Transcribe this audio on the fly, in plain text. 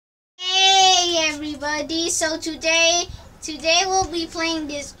everybody. So today we'll be playing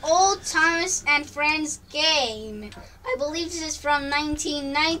this old Thomas and Friends game. I believe this is from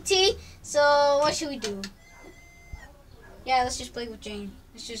 1990. So what should we do? Yeah, let's just play with James.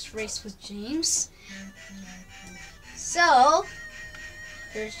 Let's just race with James. So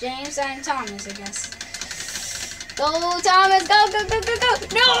there's James and Thomas, I guess. Go Thomas, go, go, go, go, go.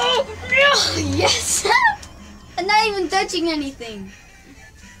 No, no, yes. I'm not even touching anything.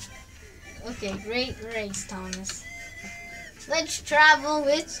 Okay, great race, Thomas. Let's travel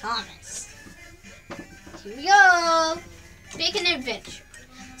with Thomas. Here we go. Pick an adventure.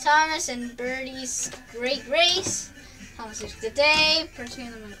 Thomas and Birdie's great race. Thomas saves the day. Let's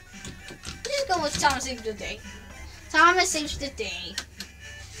just go with Thomas saves the day. Thomas saves the day.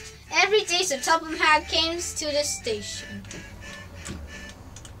 Every day, so Topham Hatt came to the station.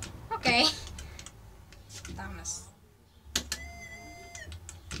 Okay. Thomas.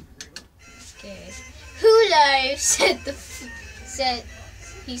 Okay. Hello,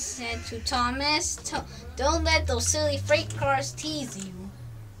 he said to Thomas. Don't let those silly freight cars tease you.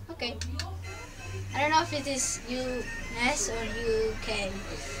 Okay. I don't know if it is US or UK,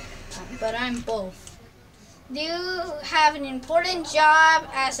 but I'm both. Do you have an important job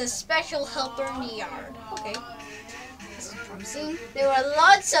as a special helper in the yard? Okay. This is promising. There were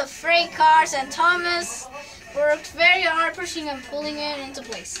lots of freight cars and Thomas worked very hard pushing and pulling it into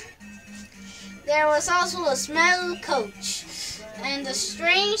place. There was also a small coach and a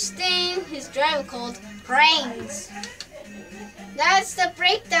strange thing his driver called cranes. That's the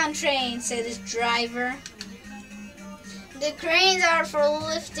breakdown train, said his driver. The cranes are for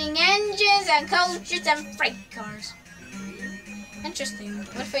lifting engines and coaches and freight cars. Interesting.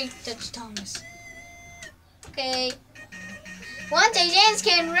 What if I touch Thomas? Okay. One day James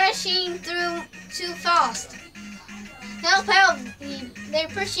came rushing through too fast. Help, help. They're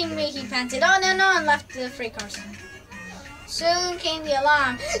pushing me, he panted. On and on left the freight cars. Soon came the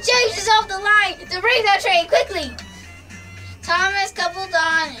alarm. James is off the line! The breakdown train, quickly! Thomas coupled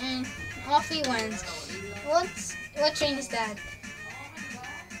on and off he went. What train is that?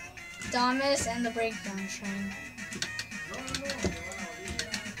 Thomas and the breakdown train.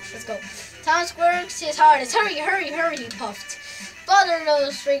 Let's go. Thomas works his hardest. Hurry, hurry, hurry, he puffed. Bother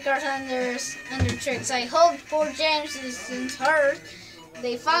those freight cars under tricks. I hope poor James isn't hurt.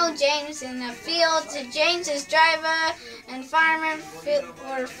 They found James in a field. James's driver and fireman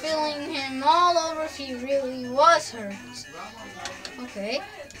were filling him all over if he really was hurt. Okay.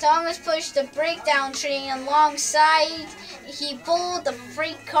 Thomas pushed the breakdown train alongside. He pulled the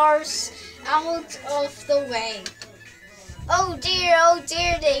freight cars out of the way. Oh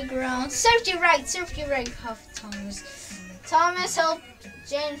dear, they groaned. Serve you right, puffed Thomas. Thomas helped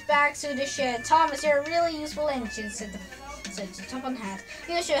James back to the shed. Thomas, you're a really useful engine, said Topham Hatt.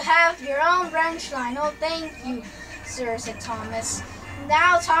 You should have your own branch line. Oh, thank you, sir, said Thomas.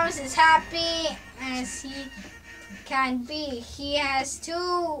 Now Thomas is happy as he can be. He has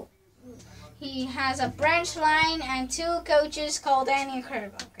a branch line and two coaches called Annie and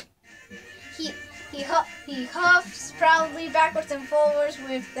Curb. Okay. He huffs proudly backwards and forwards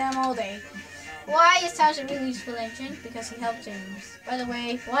with them all day. Why is Thomas a really useful engine? Because he helped James. By the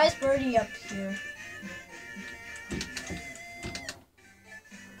way, why is Birdie up here?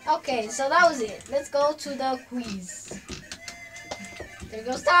 Okay, so that was it. Let's go to the quiz. There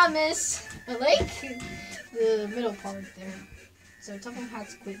goes Thomas. I like the middle part there. So Topham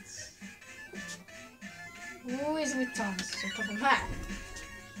Hatt's quiz. Who is with Thomas? So Topham Hatt.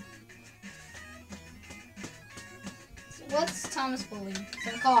 So what's Thomas pulling?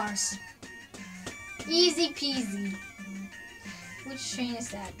 Some cars. Easy peasy. Which train is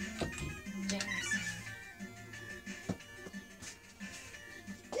that? James.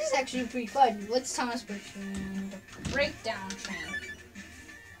 This is actually pretty fun. What's Thomas pushing? The breakdown train.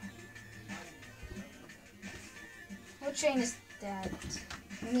 What train is that?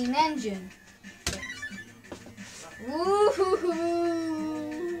 I mean engine. Woohoo!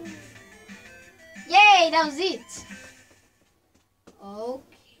 Yay, that was it.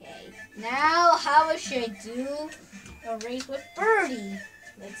 Okay, now how should I do a race with Birdie?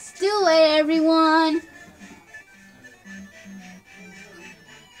 Let's do it, everyone.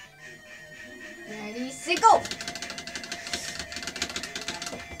 Ready, set, go!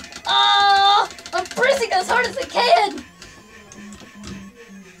 Oh, I'm pressing as hard as I can.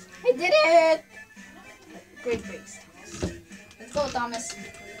 I did it. Great race, Thomas. Let's go, Thomas.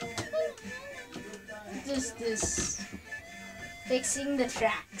 This fixing the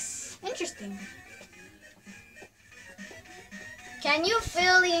tracks. Interesting. Can you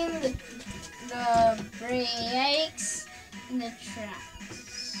fill in the brakes in the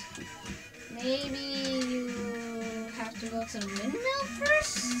tracks? maybe you have to go to the windmill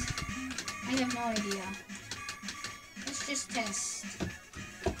first? I have no idea. Let's just test.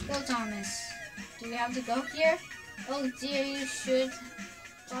 Go, Thomas. Do we have to go here? Oh dear, you should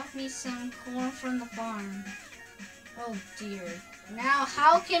brought me some corn from the farm. Oh dear. Now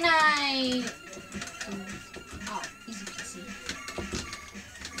how can I... Oh, easy peasy.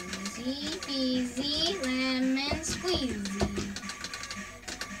 Easy peasy, lemon squeezy.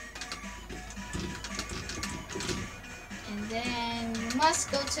 And then you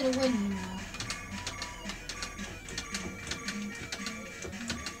must go to the windmill.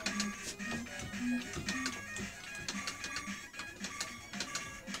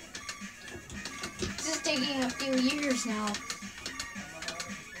 This is taking a few years now.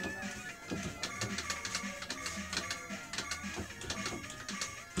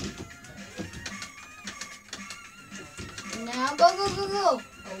 Now go, go, go, go.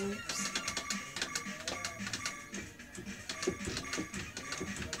 Oops.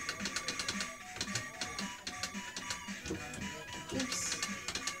 Oops.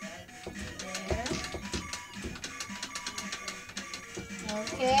 There.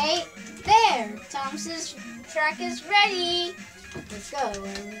 Okay. There. Thomas's track is ready. Let's go,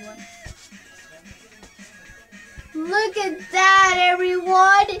 everyone. Look at that,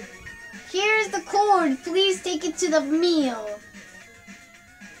 everyone. Here's the corn. Please take it to the meal.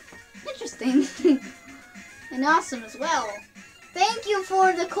 Interesting. And awesome as well. Thank you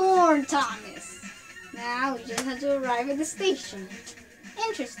for the corn, Thomas. Now we just have to arrive at the station.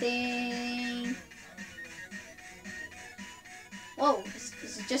 Interesting. Whoa,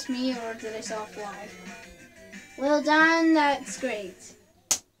 is it just me or did I saw a fly? Well done, that's great.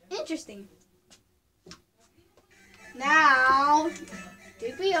 Interesting. Now...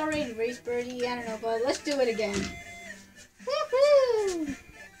 Did we already race Birdie? I don't know, but let's do it again. Woohoo!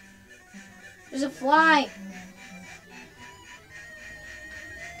 There's a fly.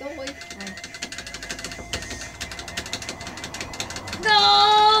 Go away.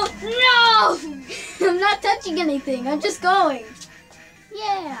 No! No! I'm not touching anything. I'm just going.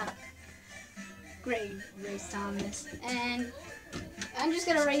 Yeah. Great race, Thomas. And I'm just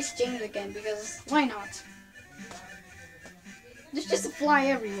gonna race James again because why not? There's just a fly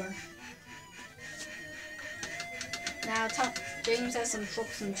everywhere. Now, James has some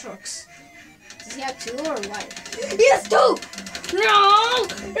trucks. Does he have two or what? He has two! No!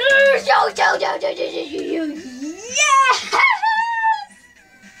 Yes!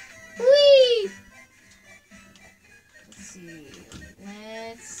 Whee!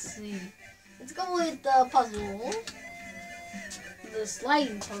 Let's see. Let's go with the puzzle. The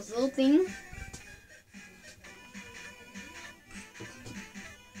sliding puzzle thing.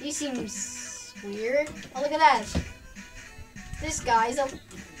 He seems weird. Oh, look at that. This guy's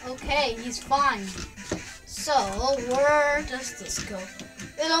okay. He's fine. So, where does this go?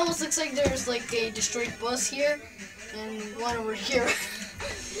 It almost looks like there's like a destroyed bus here and one over here.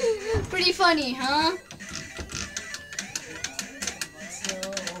 Pretty funny, huh? So,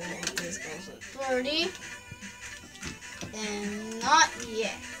 this goes with Birdie. And not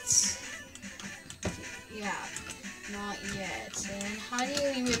yet. Yeah. Not yet. And how do you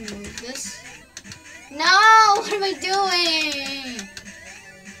even move this? No! What am I doing?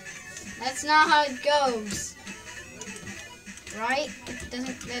 That's not how it goes. Right?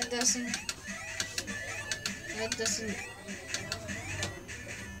 That doesn't.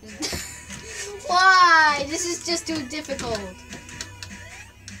 Why? This is just too difficult.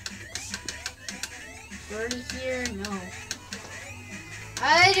 Birdie here? No.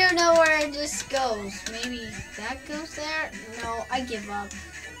 I don't know where this goes. Maybe that goes there? No, I give up.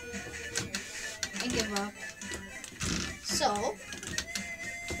 I give up. So,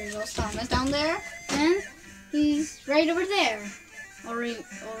 there goes Thomas down there. And he's right over there. Already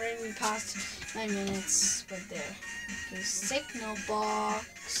we passed 9 minutes, but there. Okay, signal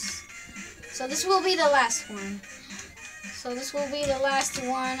box. So this will be the last one.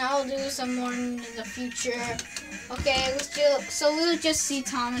 I'll do some more in the future. Okay, so we'll just see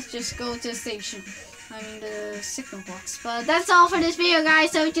Thomas just go to the station. I mean the signal box. But that's all for this video,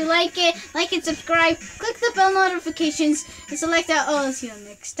 guys. So if you like it, like and subscribe. Click the bell notifications and select that. Oh, I'll see you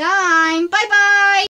next time. Bye bye.